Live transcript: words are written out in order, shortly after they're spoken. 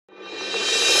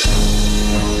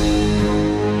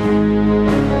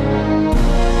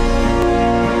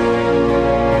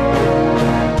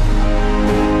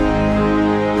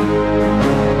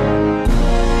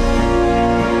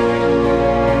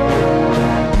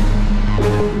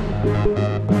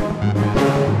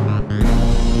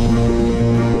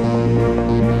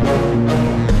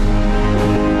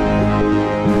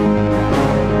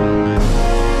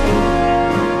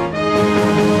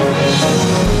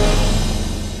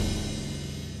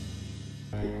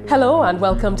Hello and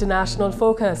welcome to National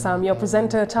Focus. I'm your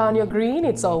presenter, Tarnia Green.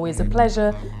 It's always a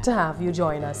pleasure to have you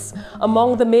join us.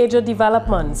 Among the major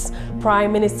developments,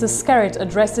 Prime Minister Skerrit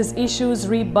addresses issues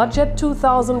re-budget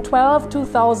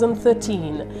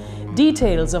 2012-2013,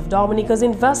 details of Dominica's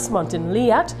investment in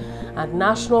LIAT, and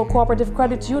National Cooperative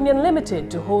Credit Union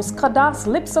Limited to host CADAS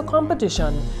Lipso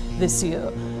competition this year.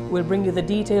 We'll bring you the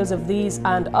details of these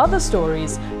and other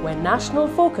stories when National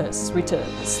Focus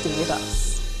returns. Stay with us.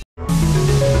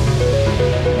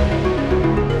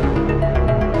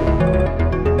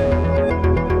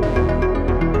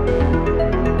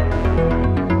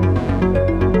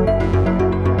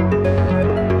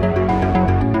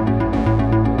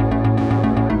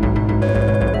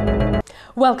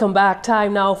 Welcome back.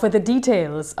 Time now for the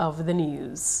details of the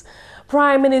news.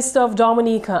 Prime Minister of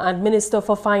Dominica and Minister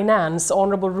for Finance,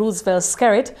 Honorable Roosevelt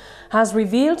Skerrit, has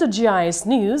revealed to GIS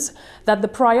News that the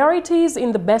priorities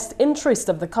in the best interest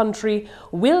of the country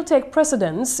will take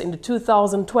precedence in the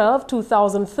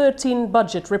 2012-2013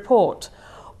 budget report.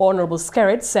 Honorable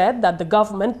Skerrit said that the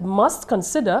government must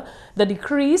consider the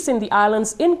decrease in the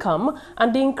island's income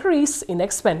and the increase in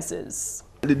expenses.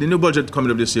 The new budget coming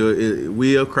up this year,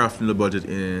 we are crafting the budget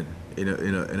in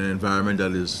an environment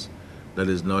that is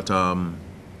not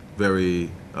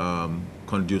very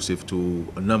conducive to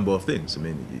a number of things. I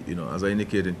mean, you know, as I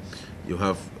indicated, you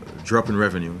have a drop in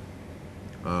revenue,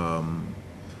 and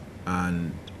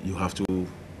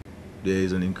there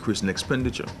is an increase in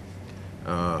expenditure.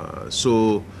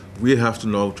 So we have to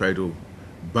now try to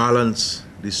balance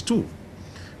these two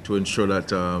to ensure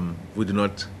that we do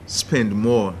not spend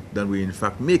more than we're in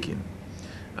fact making.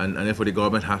 And therefore the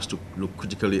government has to look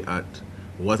critically at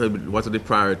what are the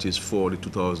priorities for the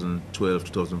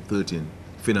 2012-2013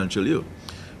 financial year.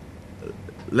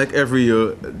 Like every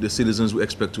year, the citizens will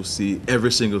expect to see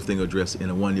every single thing addressed in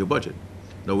a one-year budget.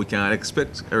 Now we cannot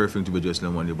expect everything to be addressed in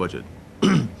a one-year budget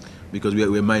because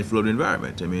we're mindful of the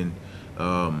environment. I mean,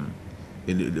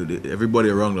 everybody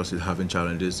around us is having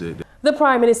challenges. The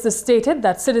Prime Minister stated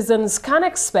that citizens can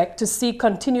expect to see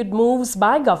continued moves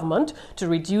by government to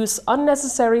reduce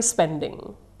unnecessary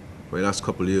spending. For the last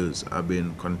couple of years, I've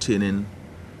been containing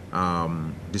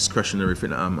discretionary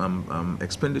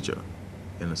expenditure,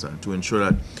 you understand, to ensure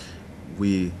that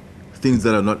things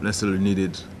that are not necessarily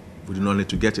needed, we do not need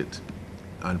to get it,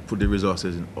 and put the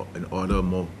resources in other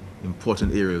more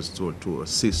important areas to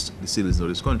assist the citizens of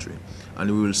this country.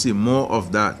 And we will see more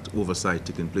of that oversight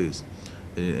taking place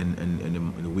in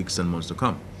the weeks and months to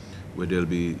come, where there'll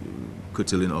be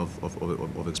curtailing of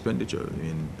expenditure. I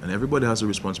mean, and everybody has a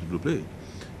responsibility to play.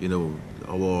 You know,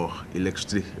 our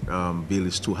electricity bill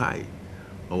is too high,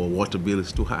 our water bill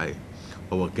is too high,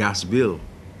 our gas bill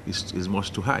is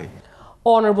much too high.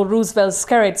 Honorable Roosevelt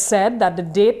Skerrit said that the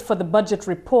date for the budget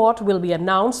report will be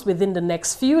announced within the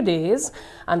next few days,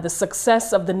 and the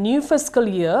success of the new fiscal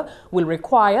year will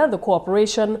require the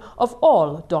cooperation of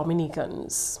all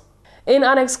Dominicans. In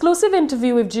an exclusive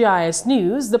interview with GIS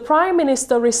News, the Prime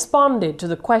Minister responded to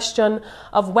the question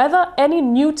of whether any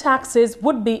new taxes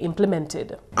would be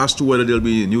implemented. As to whether there'll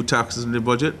be new taxes in the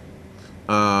budget,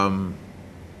 I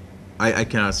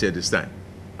cannot say at this time.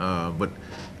 But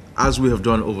as we have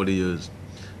done over the years,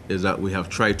 is that we have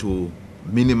tried to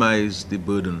minimize the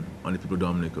burden on the people of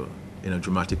Dominica in a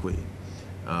dramatic way.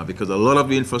 Because a lot of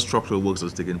the infrastructural works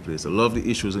that's taking place, a lot of the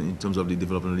issues in terms of the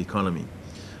development of the economy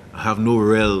have no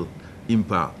real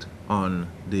impact on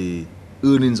the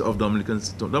earnings of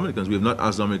Dominicans. We have not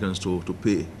asked Dominicans to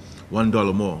pay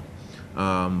 $1 more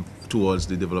towards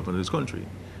the development of this country.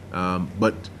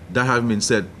 But that having been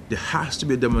said, there has to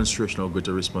be a demonstration of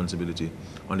greater responsibility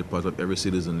on the part of every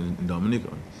citizen in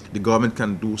Dominica. The government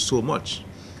can do so much,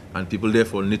 and people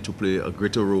therefore need to play a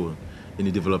greater role in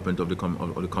the development of the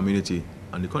community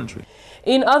and the country.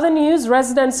 In other news,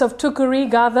 residents of Tukuri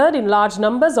gathered in large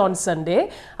numbers on Sunday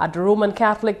at the Roman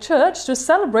Catholic Church to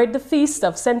celebrate the feast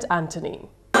of St. Anthony.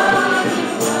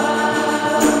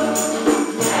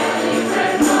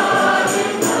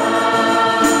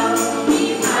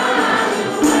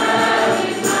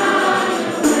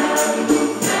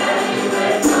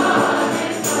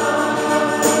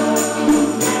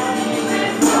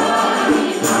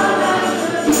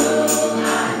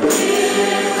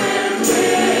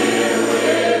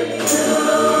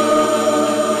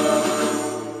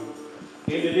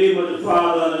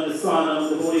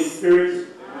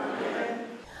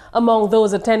 Among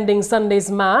those attending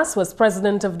Sunday's Mass was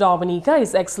President of Dominica,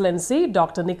 His Excellency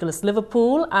Dr. Nicholas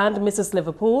Liverpool and Mrs.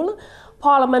 Liverpool,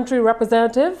 Parliamentary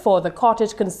Representative for the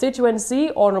Cottage Constituency,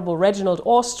 Honorable Reginald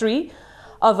Austrie,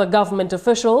 other government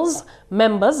officials,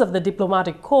 members of the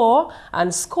Diplomatic Corps,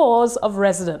 and scores of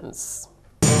residents.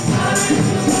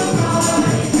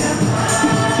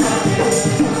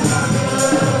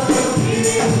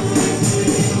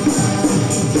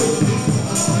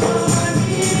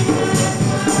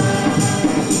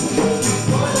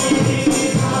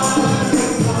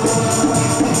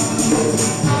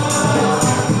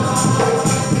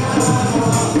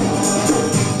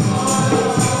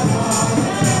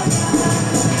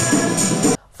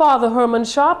 Father Herman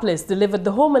Sharpless delivered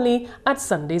the homily at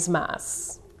Sunday's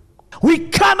Mass. We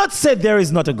cannot say there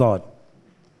is not a God.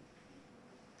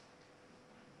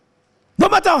 No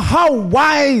matter how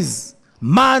wise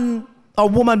man or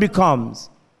woman becomes,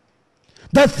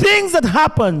 the things that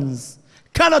happens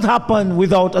cannot happen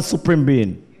without a supreme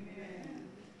being.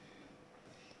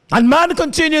 And man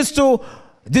continues to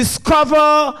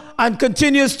discover and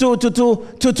continues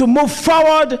to move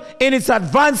forward in its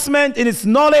advancement, in its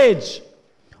knowledge.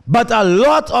 But a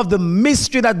lot of the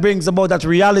mystery that brings about that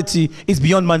reality is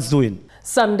beyond man's doing.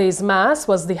 Sunday's Mass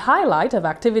was the highlight of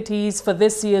activities for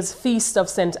this year's Feast of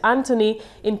St. Anthony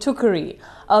in Tukari.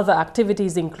 Other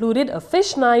activities included a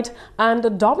fish night and a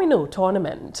domino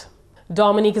tournament.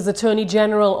 Dominica's Attorney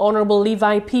General Honorable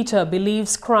Levi Peter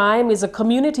believes crime is a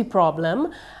community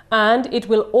problem and it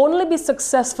will only be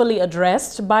successfully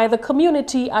addressed by the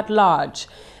community at large.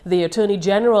 The Attorney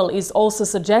General is also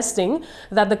suggesting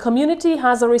that the community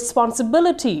has a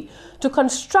responsibility to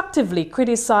constructively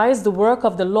criticize the work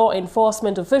of the law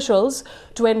enforcement officials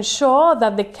to ensure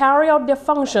that they carry out their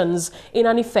functions in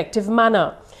an effective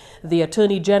manner. The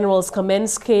Attorney General's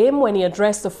comments came when he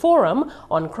addressed a forum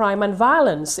on crime and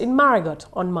violence in Marigot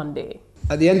on Monday.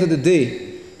 At the end of the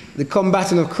day, the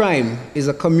combating of crime is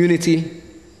a community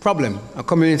problem, a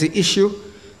community issue,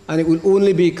 and it will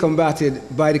only be combated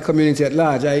by the community at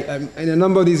large. In a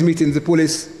number of these meetings, the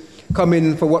police come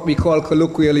in for what we call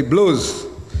colloquially blows.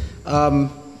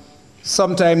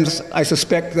 Sometimes I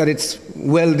suspect that it's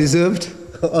well-deserved,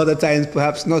 other times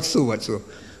perhaps not so much so.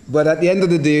 But at the end of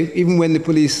the day, even when the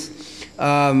police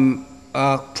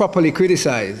are properly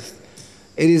criticized,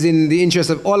 it is in the interest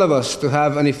of all of us to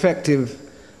have an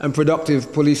effective and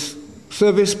productive police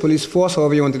service, police force,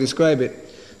 however you want to describe it.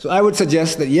 So I would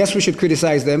suggest that yes, we should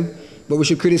criticize them, but we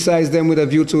should criticize them with a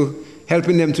view to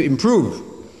helping them to improve,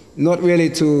 not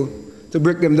really to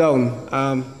break them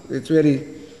down. It's really,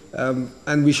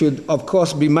 and we should of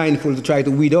course be mindful to try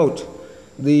to weed out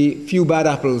the few bad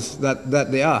apples that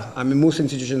they are. I mean, most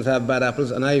institutions have bad apples,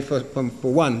 and I, for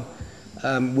one,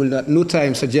 will at no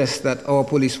time suggest that our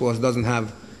police force doesn't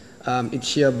have its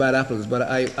share of bad apples. But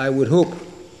I would hope,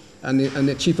 and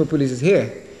the Chief of Police is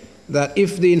here, that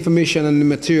if the information and the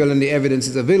material and the evidence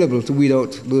is available to weed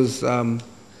out those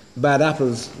bad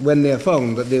apples when they are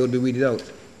found, that they will be weeded out.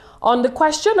 On the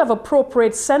question of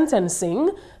appropriate sentencing,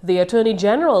 the Attorney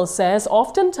General says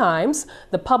oftentimes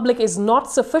the public is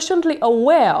not sufficiently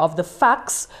aware of the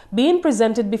facts being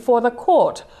presented before the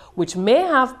court, which may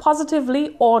have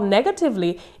positively or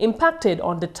negatively impacted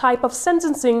on the type of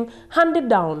sentencing handed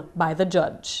down by the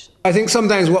judge. I think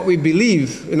sometimes what we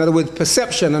believe, in other words,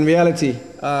 perception and reality,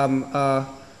 are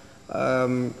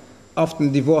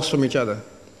often divorced from each other.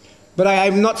 But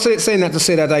I'm not saying that to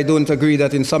say that I don't agree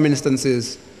that in some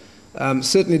instances,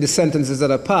 certainly the sentences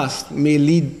that are passed may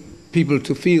lead people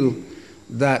to feel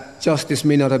that justice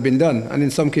may not have been done, and in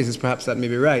some cases perhaps that may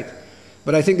be right.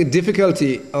 But I think the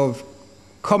difficulty of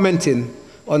commenting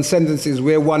on sentences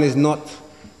where one is not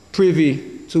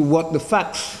privy to what the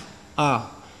facts are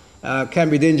can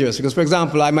be dangerous. Because, for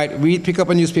example, I might pick up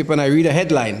a newspaper and I read a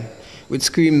headline which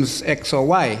screams X or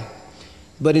Y,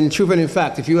 but in truth and in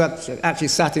fact, if you have actually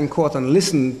sat in court and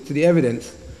listened to the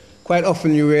evidence, quite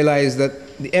often you realize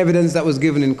that the evidence that was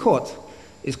given in court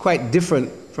is quite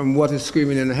different from what is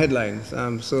screaming in the headlines.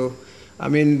 So, I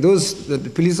mean,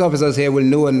 the police officers here will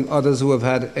know, and others who have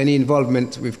had any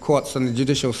involvement with courts and the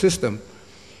judicial system,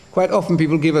 quite often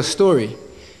people give a story.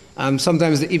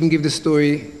 Sometimes they even give the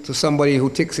story to somebody who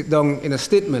takes it down in a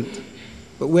statement.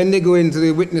 But when they go into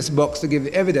the witness box to give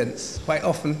the evidence, quite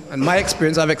often, and my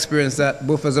experience, I've experienced that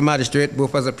both as a magistrate,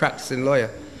 both as a practicing lawyer,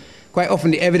 quite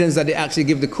often the evidence that they actually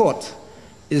give the court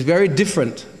is very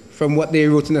different from what they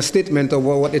wrote in a statement or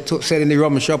what they said in the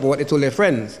rum shop or what they told their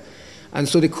friends. And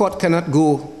so the court cannot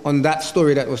go on that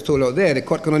story that was told out there. The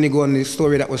court can only go on the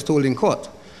story that was told in court.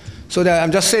 So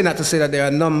I'm just saying that to say that there are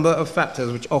a number of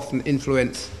factors which often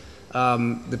influence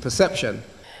the perception.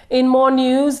 In more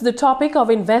news, the topic of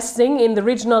investing in the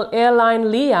regional airline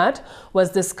Liat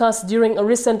was discussed during a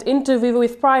recent interview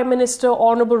with Prime Minister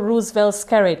Honorable Roosevelt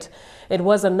Skerrit. It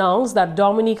was announced that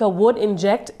Dominica would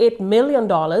inject $8 million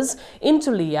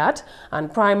into Liat,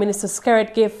 and Prime Minister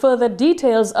Skerrit gave further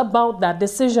details about that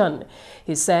decision.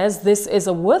 He says this is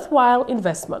a worthwhile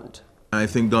investment. I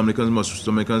think Dominicans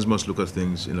must look at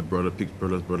things in a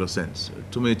broader sense.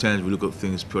 Too many times we look at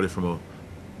things purely from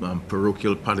a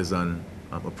parochial partisan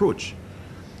approach.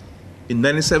 In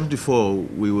 1974,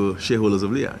 we were shareholders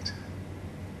of Liat.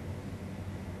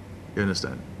 You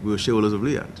understand? We were shareholders of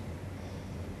Liat.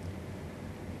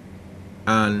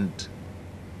 And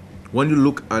when you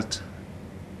look at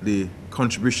the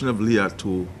contribution of Liat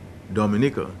to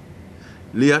Dominica,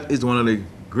 Liat is one of the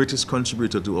greatest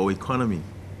contributors to our economy.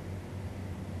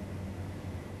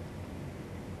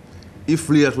 If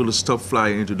Liat were to stop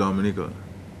flying into Dominica,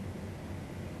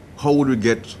 how would we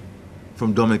get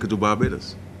from Dominica to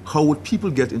Barbados? How would people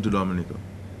get into Dominica?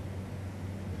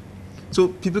 So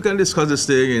people can discuss this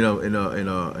thing in a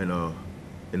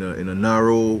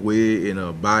narrow way, in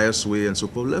a biased way, and so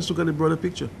forth. Let's look at the broader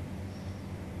picture.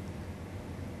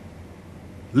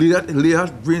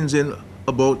 Liat brings in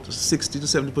about 60 to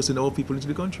 70% of our people into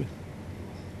the country.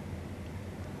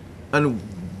 And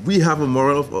we have a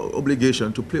moral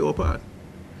obligation to play our part.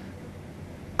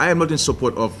 I am not in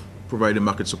support of providing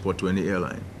market support to any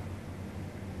airline.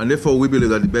 And therefore, we believe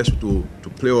that the best way to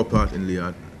play our part in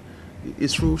Liat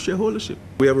is through shareholdership.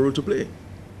 We have a role to play.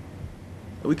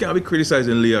 We can't be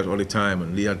criticizing Liat all the time,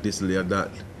 and Liat this, Liat that,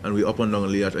 and we up and down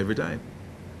Liat every time.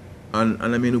 And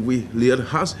I mean, Liat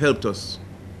has helped us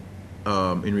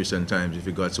in recent times with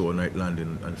regards to overnight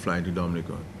landing and flying to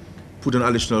Dominica. Put an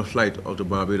additional flight out of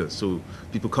Barbados, so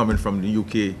people coming from the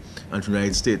UK and from the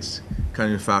United States can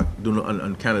in fact,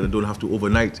 and Canada don't have to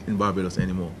overnight in Barbados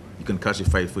anymore. You can catch a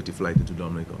 5:30 flight into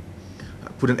Dominica.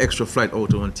 Put an extra flight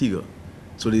out of Antigua.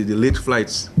 So the late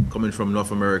flights coming from North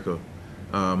America,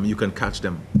 you can catch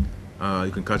them.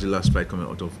 You can catch the last flight coming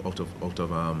out of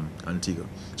Antigua.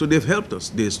 So they've helped us.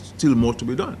 There's still more to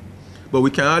be done. But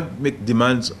we cannot make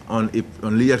demands on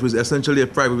Liat, which is essentially a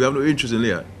private. We have no interest in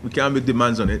Liat. We can't make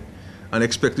demands on it and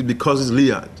expect it because it's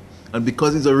Liat and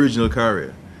because it's a regional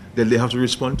carrier, then they have to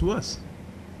respond to us.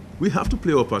 We have to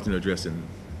play our part in addressing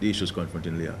the issues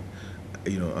confronting Liat.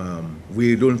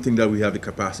 We don't think that we have the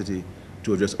capacity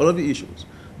to address all of the issues,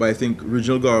 but I think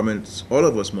regional governments, all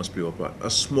of us must play our part,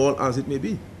 as small as it may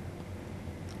be.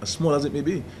 As small as it may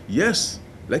be. Yes,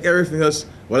 like everything else,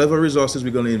 whatever resources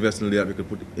we're going to invest in Liat, we could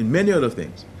put in many other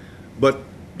things. But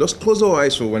just close our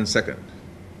eyes for 1 second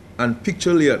and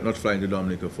picture Liat not flying to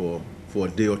Dominica for a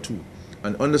day or two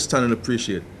and understand and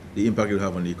appreciate the impact it will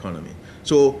have on the economy.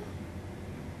 So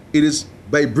it is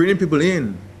by bringing people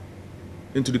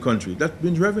into the country that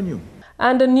brings revenue.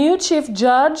 And a new chief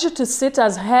judge to sit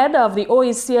as head of the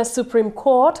OECS Supreme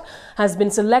Court has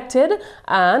been selected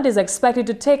and is expected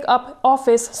to take up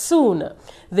office soon.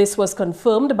 This was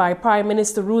confirmed by Prime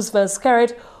Minister Roosevelt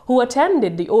Skerrit, who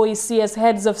attended the OECS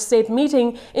Heads of State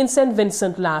meeting in St.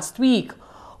 Vincent last week.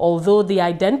 Although the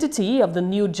identity of the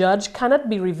new judge cannot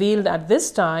be revealed at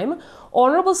this time,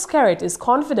 Honorable Skerrit is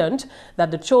confident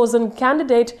that the chosen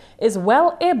candidate is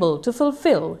well able to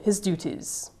fulfill his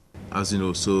duties. As you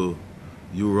know, so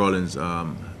Hugh Rawlins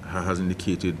has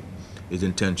indicated his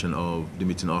intention of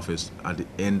demitting office at the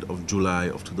end of July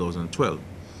of 2012.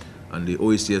 And the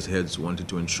OECS heads wanted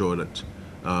to ensure that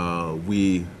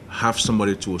we have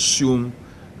somebody to assume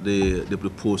the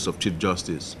post of Chief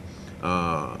Justice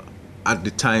at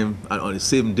the time, on the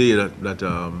same day that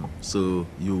Sir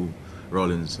Hugh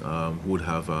Rawlins would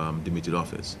have demitted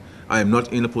office. I am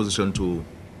not in a position to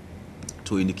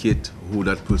indicate who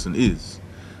that person is,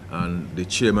 and the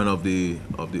chairman of the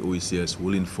OECS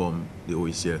will inform the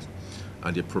OECS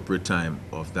at the appropriate time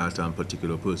of that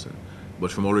particular person.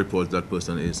 But from all reports, that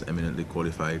person is eminently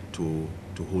qualified to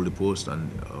hold the post, and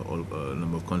a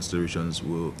number of considerations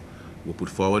were put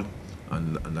forward,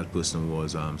 and that person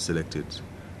was selected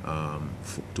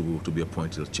to be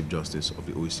appointed as Chief Justice of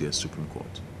the OECS Supreme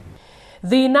Court.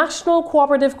 The National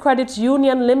Cooperative Credit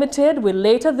Union Limited will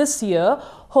later this year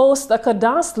host a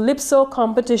CADAS Lipso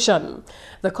competition.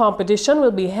 The competition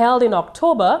will be held in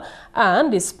October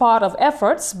and is part of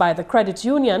efforts by the credit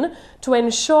union to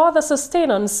ensure the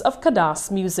sustenance of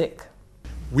CADAS music.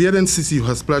 We at NCCU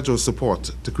has pledged our support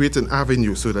to create an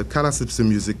avenue so that CADAS Lipso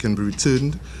music can be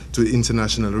returned to the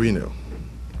international arena.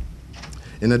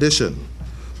 In addition,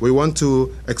 we want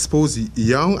to expose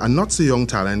young and not so young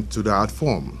talent to the art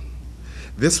form.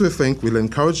 This, we think, will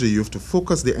encourage the youth to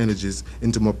focus their energies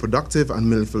into more productive and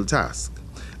meaningful tasks.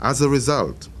 As a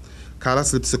result,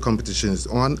 CADAS Lipso competition is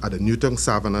on at the Newton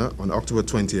Savannah on October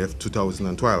 20th,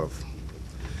 2012.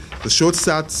 The show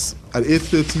starts at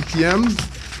 8:30 p.m.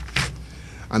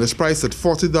 and is priced at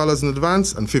 $40 in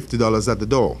advance and $50 at the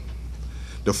door.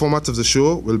 The format of the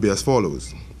show will be as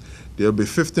follows. There will be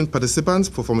 15 participants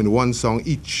performing one song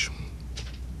each.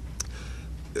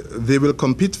 They will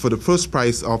compete for the first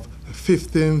prize of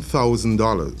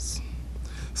 $15,000.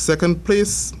 Second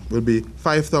place will be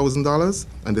 $5,000,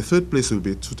 and the third place will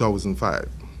be $2,500.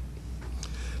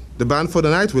 The band for the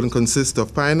night will consist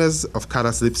of pioneers of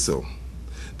Calypso.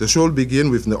 The show will begin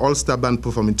with the all-star band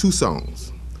performing 2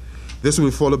 songs. This will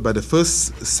be followed by the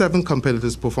first 7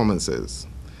 competitors' performances.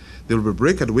 There will be a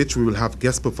break at which we will have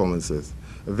guest performances.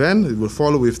 Then it will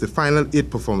follow with the final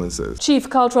 8 performances. Chief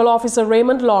Cultural Officer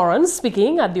Raymond Lawrence,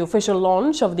 speaking at the official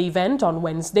launch of the event on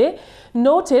Wednesday,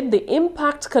 noted the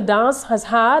impact cadence has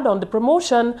had on the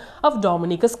promotion of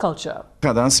Dominica's culture.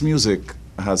 Cadence music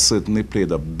has certainly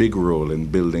played a big role in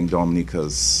building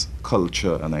Dominica's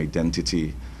culture and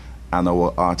identity and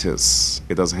our artists.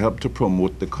 It has helped to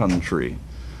promote the country,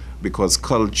 because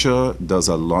culture does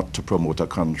a lot to promote a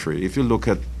country. If you look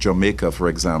at Jamaica, for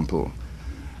example,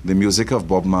 the music of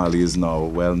Bob Marley is now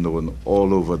well known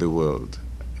all over the world,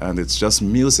 and it's just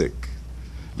music.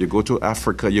 You go to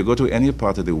Africa, you go to any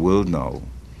part of the world now,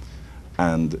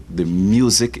 and the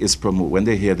music is promoted. When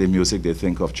they hear the music, they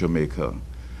think of Jamaica.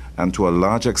 And to a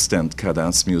large extent,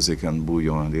 cadence music and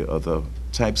bouillon and the other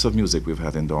types of music we've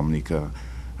had in Dominica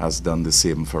has done the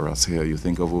same for us here. You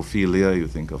think of Ophelia, you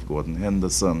think of Gordon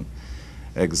Henderson,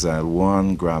 Exile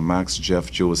One, Graham Max,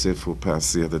 Jeff Joseph, who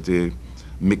passed the other day,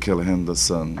 Michael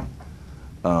Henderson,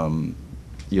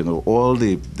 you know, all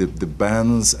the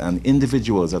bands and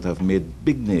individuals that have made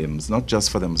big names, not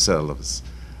just for themselves,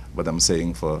 but I'm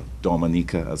saying for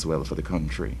Dominica as well, for the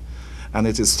country. And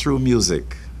it is through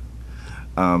music.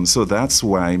 So that's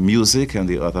why music and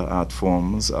the other art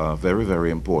forms are very, very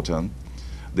important.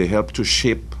 They help to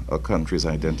shape a country's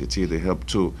identity. They help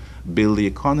to build the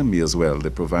economy as well. They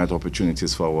provide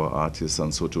opportunities for our artists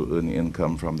and so to earn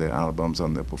income from their albums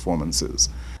and their performances.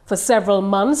 For several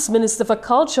months, Minister for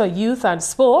Culture, Youth and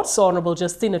Sports, Honorable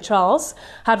Justina Charles,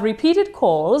 had repeated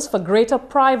calls for greater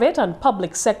private and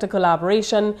public sector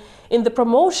collaboration in the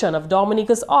promotion of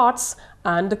Dominica's arts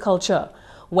and culture.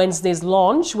 Wednesday's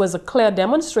launch was a clear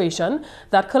demonstration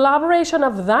that collaboration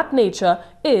of that nature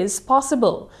is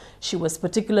possible. She was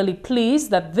particularly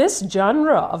pleased that this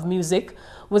genre of music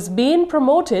was being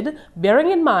promoted,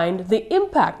 bearing in mind the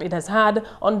impact it has had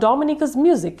on Dominica's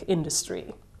music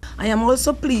industry. I am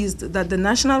also pleased that the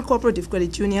National Cooperative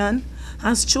Credit Union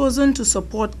has chosen to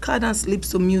support cadence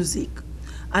calypso music,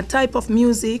 a type of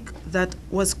music that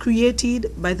was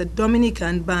created by the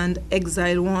Dominican band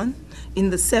Exile One in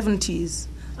the 70s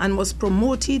and was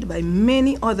promoted by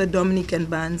many other Dominican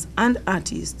bands and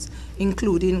artists,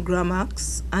 including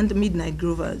Gramax and Midnight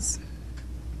Grovers.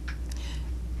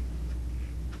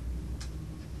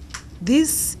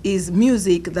 This is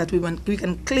music that we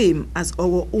can claim as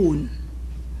our own.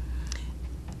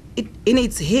 In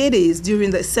its heydays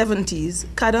during the 70s,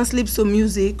 cadence calypso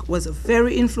music was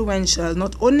very influential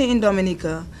not only in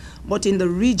Dominica, but in the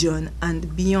region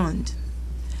and beyond.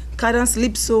 Cadence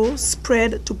calypso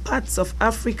spread to parts of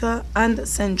Africa and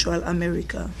Central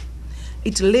America.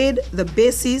 It laid the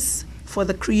basis for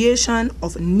the creation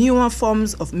of newer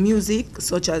forms of music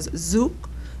such as zouk,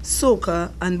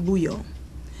 soca, and bouillon.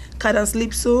 Cadence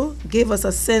calypso gave us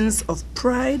a sense of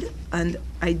pride and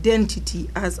identity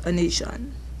as a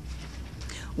nation.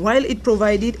 While it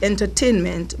provided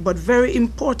entertainment, but very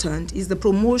important is the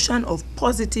promotion of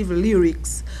positive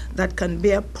lyrics that can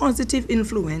bear positive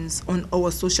influence on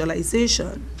our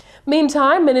socialization.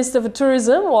 Meantime, Minister for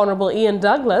Tourism, Honorable Ian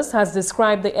Douglas, has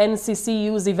described the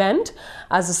NCCU's event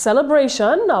as a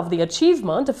celebration of the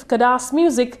achievement of cadence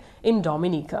music in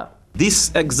Dominica.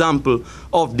 This example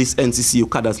of this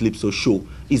NCCU Cadence Calypso show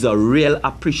is a real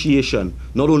appreciation,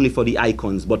 not only for the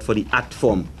icons, but for the art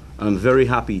form. I'm very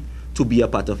happy to be a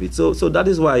part of it. So that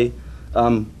is why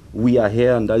we are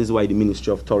here, and that is why the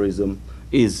Ministry of Tourism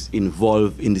is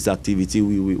involved in this activity.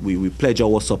 We pledge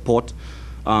our support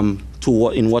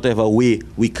in whatever way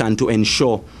we can to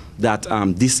ensure that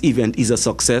this event is a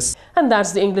success. And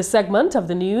that's the English segment of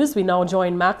the news. We now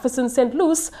join McPherson St.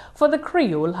 Luce for the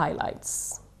Creole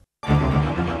highlights.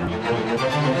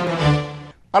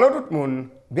 Allô tout le monde,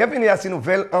 bienvenue à cette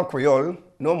nouvelle en créole.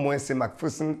 Non, moi c'est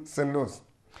McPherson St. Luce.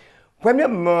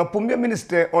 Premièrement, Premier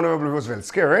ministre Honorable Roosevelt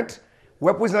Skerritt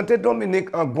représentait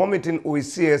Dominique en grand meeting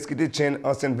OECS qui tient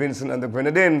en St. Vincent and the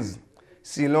Grenadines.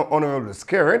 Selon Honorable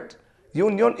Skerritt,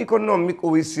 Union économique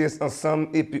OECS ensemble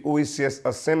et puis OECS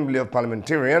Assembly of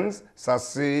Parliamentarians, ça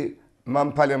c'est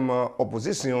même parlement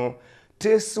opposition,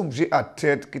 t'es sujet à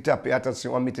tête qui t'a payé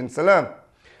attention en meeting cela.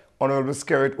 Honorable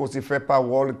Skerritt aussi fait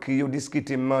parole qui a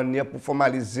discuté manière pour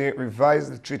formaliser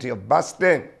Revised Treaty of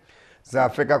Boston. Ça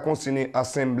fait qu'à continuer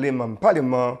Assemblée même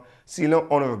Parlement, selon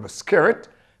Honorable Skerritt,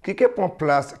 qui prend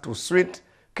place tout de suite,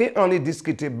 qui en est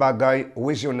discuté bagaille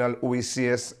régional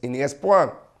OECS in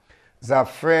espoir. ça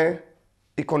fait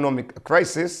economic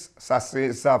crisis, ça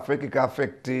fait qui a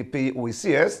affecté pays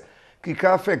OICS, qui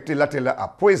a affecté la télé à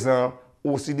présent,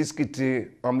 aussi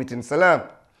discuté en meeting salam.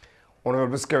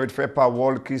 Honorable Skerrit fait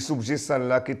parole qui suggère ça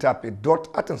là qui tape d'autres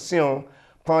attention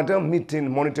pendant meeting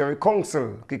Monetary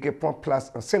Council qui prend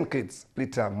place en Saint-Kitts plus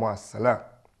tard mois là.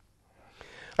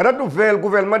 À la nouvelle, le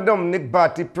gouvernement Dominique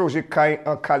bâti projet Kai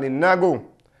en Kalinago.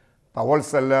 Parole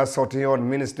celle-là sorti au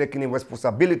ministre qui a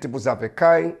responsabilité pour ça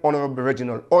Kai, Honorable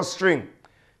Reginald Austrin.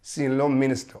 Si l'homme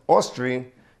ministre Austrin,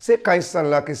 c'est Kai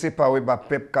celle-là qui s'est parlé par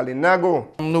Pep Kalinago.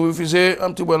 Nous refusons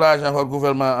un petit peu l'argent au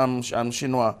gouvernement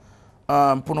chinois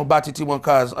pour nous bâtir un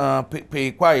cas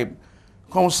pays Kwaïb.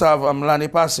 Comme vous savez, l'année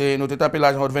passée, nous avons tapé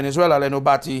l'argent au Venezuela, nous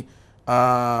bâti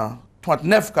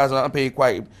 39 cases en pays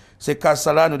Kwaïb. Ces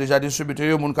cases-là, nous déjà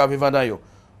distribué, nous avons vécu dans eux.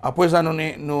 Après ça, nous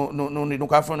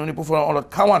avons pour faire un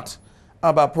 40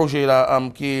 en bas projet là,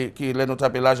 qui nous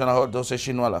tapé l'argent dans ces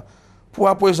Chinois là. Pour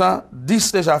après ça,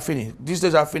 10 déjà fini. 10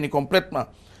 déjà fini complètement.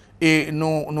 Et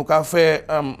nous avons fait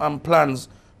un plan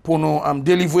pour nous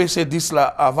délivrer ces 10 là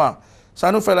avant.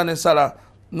 Ça nous fait l'année ça là,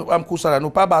 nous avons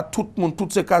pas battre tout le monde,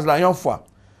 toutes ces cases là une fois.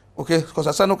 OK? Comme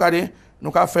ça, nous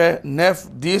avons fait 9,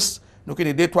 10, nous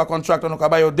avons 2-3 contrats, nous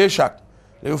avons 2 chaque.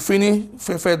 Et nous fini,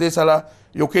 faire des ça là,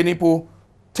 nous avons pour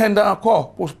tendre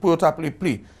encore pour taper les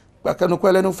prix. Parce que nous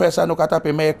faisons ça, nous avons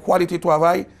tapé meilleure qualité de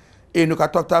travail et nous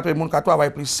avons tapé les gens qui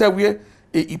travaillent plus sérieux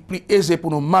et plus aisé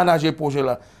pour nous manager le projet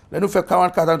là. Nous faisons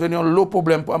 44 ans, nous avons le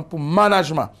problème pour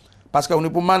management. Parce que nous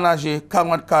pour manager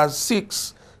 40 cases,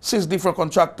 6 différents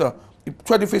contracteurs. C'est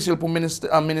très difficile pour le ministre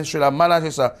de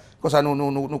manager ça. Comme ça,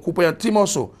 nous coupons un petit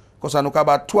morceau. Comme ça, nous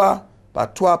avons 3,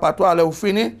 par 3, là où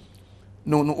fini.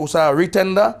 Nous avons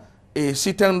retender. Et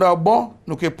si tender bon,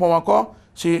 nous prenons encore.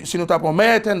 Si nous avons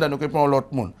meilleur tender, nous prenons l'autre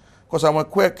monde. Comme ça, moi,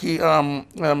 quoi qui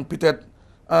peut-être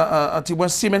un petit peu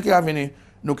 6 semaines qui a venu,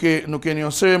 nous avons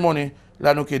une cérémonie,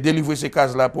 là, nous avons délivré ces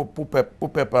cases-là pour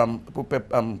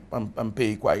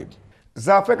pays quoi.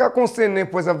 Ça fait qu'à concerner la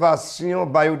préservation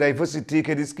de la biodiversité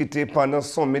qui est discutée pendant le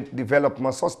Summit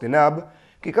Développement Sustainable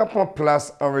qui prend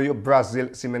place en Rio, Brésil,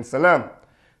 semaine salam.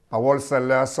 Parole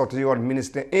celle-là sortie du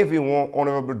ministère environ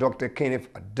Honorable Dr. Kenneth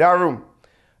Darum.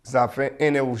 Ça fait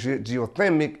énergie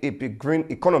géothermique et puis green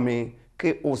economy qui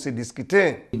est aussi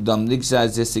discuté. Dominique,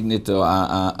 c'est signataire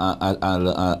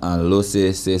en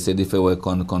Luce, c'est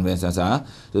différentes conventions. Ça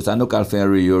nous avons fait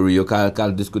un Rio,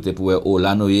 nous discuter pour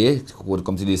l'année,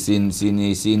 comme tu dis, si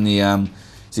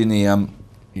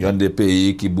il y a des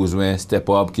pays qui ont besoin de step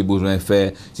up, qui ont besoin de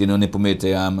faire, si nous ne pouvons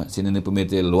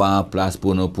mettre loi en place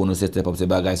pour nous step up ces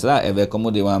bagages là, et comme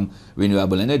on dit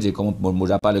renewable energy, comme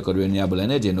je parle de renewable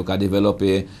energy, nous avons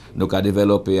développé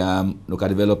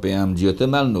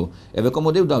geothermal nous. Et comme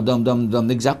on dit dans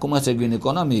exactement cette green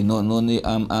economy, nous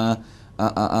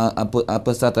un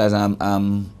pourcentage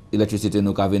électricité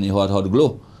nous avons venir hot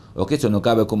glow. OK, so nous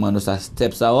avons comment nous ça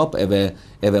step ça up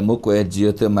et moi quoi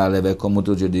géothermal avec comme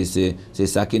je dis c'est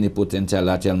ça qui est potentiel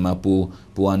actuellement pour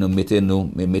nous mettre à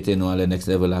le next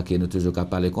level là qui nous toujours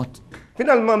capable de compte.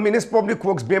 Finalement, ministre Public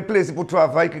Works bien plaisir pour le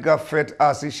travail qui a fait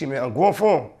à ces chimie en grand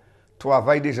fond.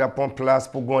 Travail déjà prend place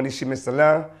pour gagner chimie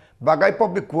cela. Bagay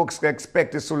Public Works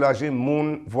expecte soulager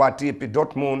moun voiture et puis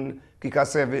d'autres moun qui a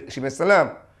servi chimie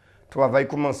cela. Travail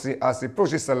commencé à ces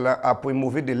projets cela après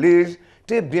mauvais délai.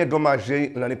 C'était bien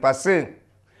dommagé l'année passée.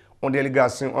 En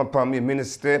délégation en premier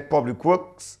ministère Public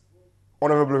Works,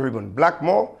 Honorable Ribbon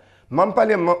Blackmore, membre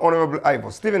parlement Honorable Ivor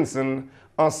Stevenson,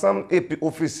 ensemble et puis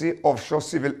officier offshore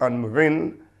civil and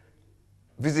marine,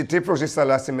 visité le projet ça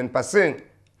la semaine passée.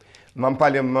 Membre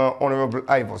parlement Honorable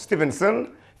Ivor Stevenson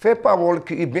fait parole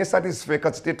qui est bien satisfait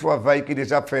quantité de travail qui est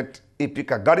déjà fait et puis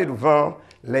qui a gardé devant,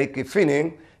 là qui est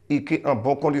fini et qui est en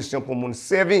bonne condition pour mon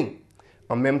servir.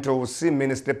 En même temps aussi, le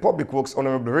ministre Public Works,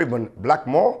 Honorable Ribbon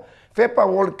Blackmore, fait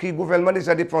parole que le gouvernement a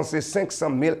déjà dépensé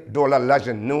 $500,000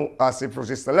 l'argent nous à ce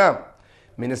projet-là.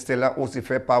 Le ministre là aussi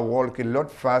fait parole que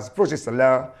l'autre phase du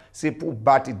projet-là, c'est pour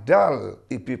bâtir dalle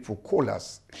et puis pour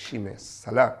colas chimie.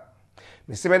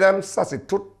 Messieurs, mesdames, ça c'est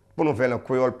tout pour Nouvelle en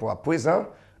Créole pour à présent.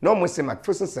 Non, moi c'est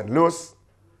McPherson St. Luce.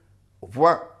 Au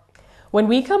revoir. When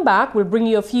we come back, we'll bring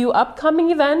you a few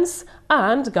upcoming events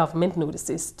and government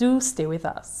notices. Do stay with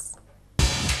us.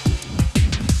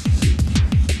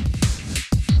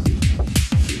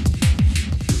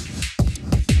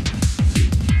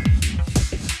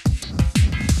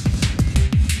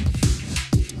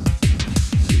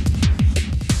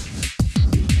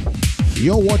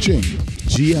 You're watching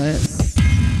GIS.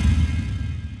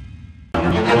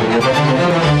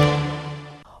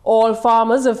 All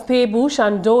farmers of Paybush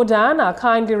and Dodan are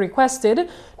kindly requested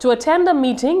to attend a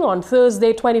meeting on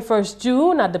Thursday, 21st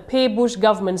June at the Paybush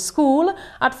Government School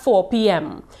at 4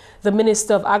 p.m. The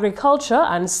Minister of Agriculture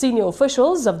and senior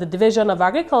officials of the Division of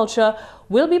Agriculture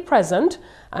will be present,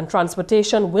 and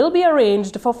transportation will be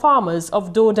arranged for farmers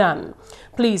of Dodan.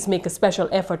 Please make a special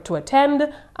effort to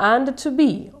attend and to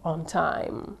be on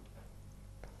time.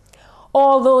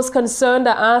 All those concerned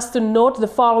are asked to note the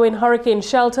following hurricane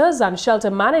shelters and shelter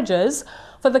managers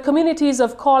for the communities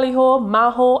of Collyho,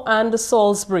 Maho, and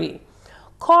Salisbury.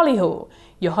 Collyho,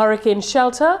 your hurricane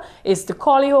shelter is the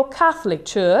Collyho Catholic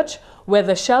Church, where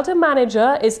the shelter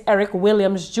manager is Eric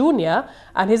Williams Jr.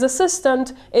 and his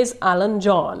assistant is Alan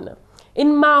John.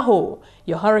 In Maho,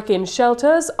 your hurricane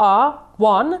shelters are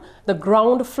 1. The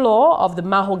ground floor of the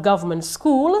Maho Government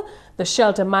School. The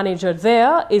shelter manager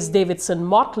there is Davidson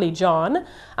Motley John,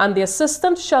 and the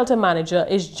assistant shelter manager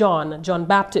is John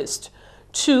Baptist.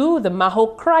 2. The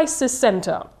Maho Crisis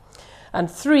Center.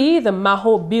 And 3. The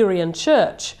Maho Berean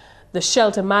Church. The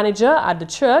shelter manager at the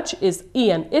church is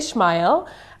Ian Ishmael,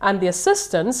 and the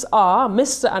assistants are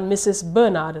Mr. and Mrs.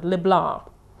 Bernard LeBlanc.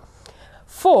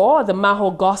 4. The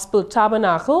Maho Gospel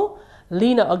Tabernacle.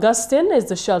 Lena Augustine is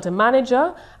the shelter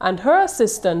manager, and her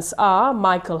assistants are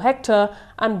Michael Hector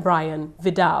and Brian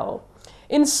Vidal.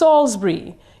 In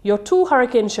Salisbury, your 2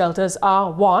 hurricane shelters are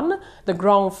 1. The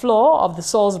ground floor of the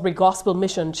Salisbury Gospel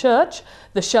Mission Church.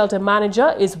 The shelter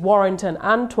manager is Warrington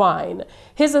Antwine.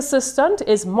 His assistant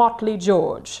is Motley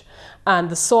George. And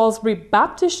the Salisbury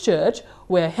Baptist Church,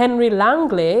 where Henry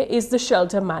Langley is the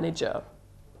shelter manager.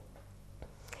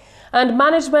 And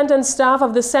management and staff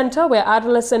of the center, where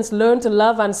adolescents learn to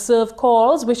love and serve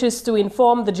calls, wishes to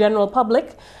inform the general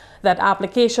public that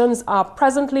applications are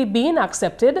presently being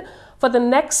accepted for the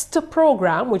next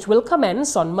program, which will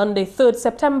commence on Monday, 3rd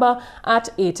September at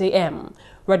 8 a.m.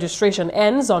 Registration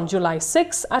ends on July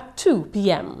 6 at 2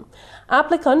 p.m.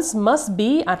 Applicants must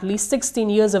be at least 16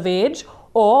 years of age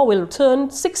or will turn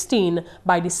 16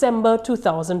 by December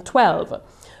 2012.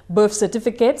 Birth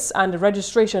certificates and a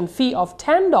registration fee of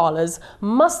 $10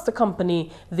 must accompany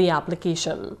the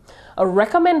application. A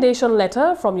recommendation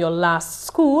letter from your last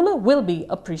school will be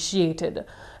appreciated.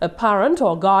 A parent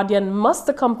or guardian must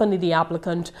accompany the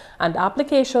applicant, and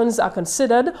applications are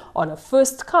considered on a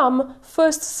first-come,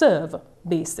 first-serve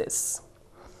basis.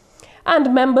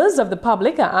 And members of the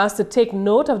public are asked to take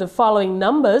note of the following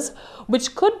numbers,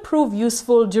 which could prove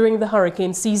useful during the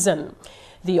hurricane season.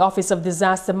 The Office of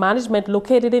Disaster Management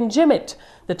located in Jimmet.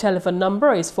 The telephone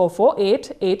number is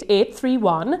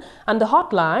 448-8831 and the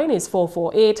hotline is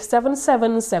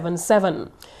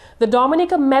 448-7777. The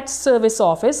Dominica Met Service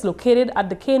Office located at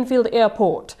the Canefield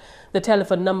Airport. The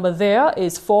telephone number there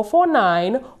is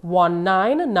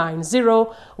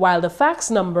 449-1990, while the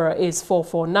fax number is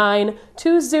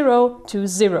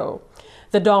 449-2020.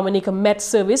 The Dominica Met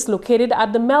Service located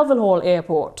at the Melville Hall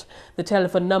Airport. The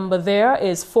telephone number there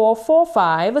is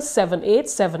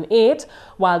 445-7878,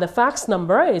 while the fax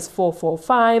number is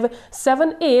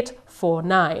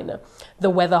 445-7849. The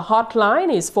weather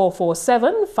hotline is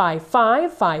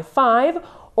 447-5555,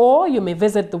 or you may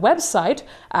visit the website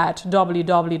at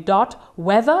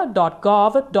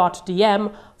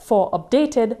www.weather.gov.dm for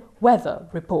updated weather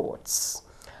reports.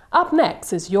 Up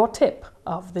next is your tip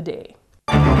of the day.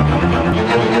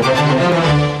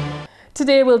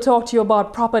 Today we'll talk to you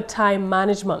about proper time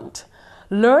management.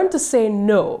 Learn to say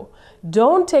no.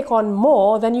 Don't take on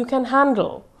more than you can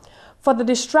handle. For the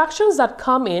distractions that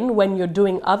come in when you're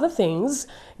doing other things,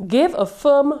 give a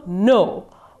firm no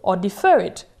or defer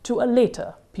it to a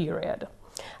later period.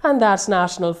 And that's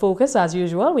National Focus. As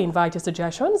usual, we invite your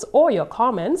suggestions or your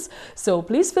comments, so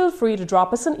please feel free to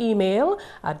drop us an email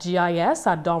at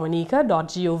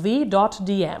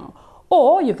gis@dominica.gov.dm.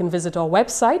 Or you can visit our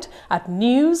website at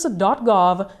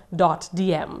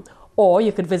news.gov.dm. Or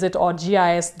you could visit our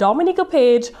GIS Dominica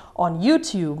page on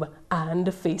YouTube and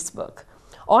Facebook.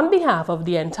 On behalf of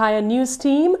the entire news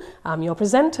team, I'm your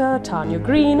presenter, Tarnia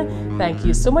Green. Thank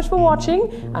you so much for watching,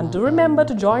 and do remember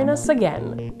to join us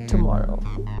again tomorrow.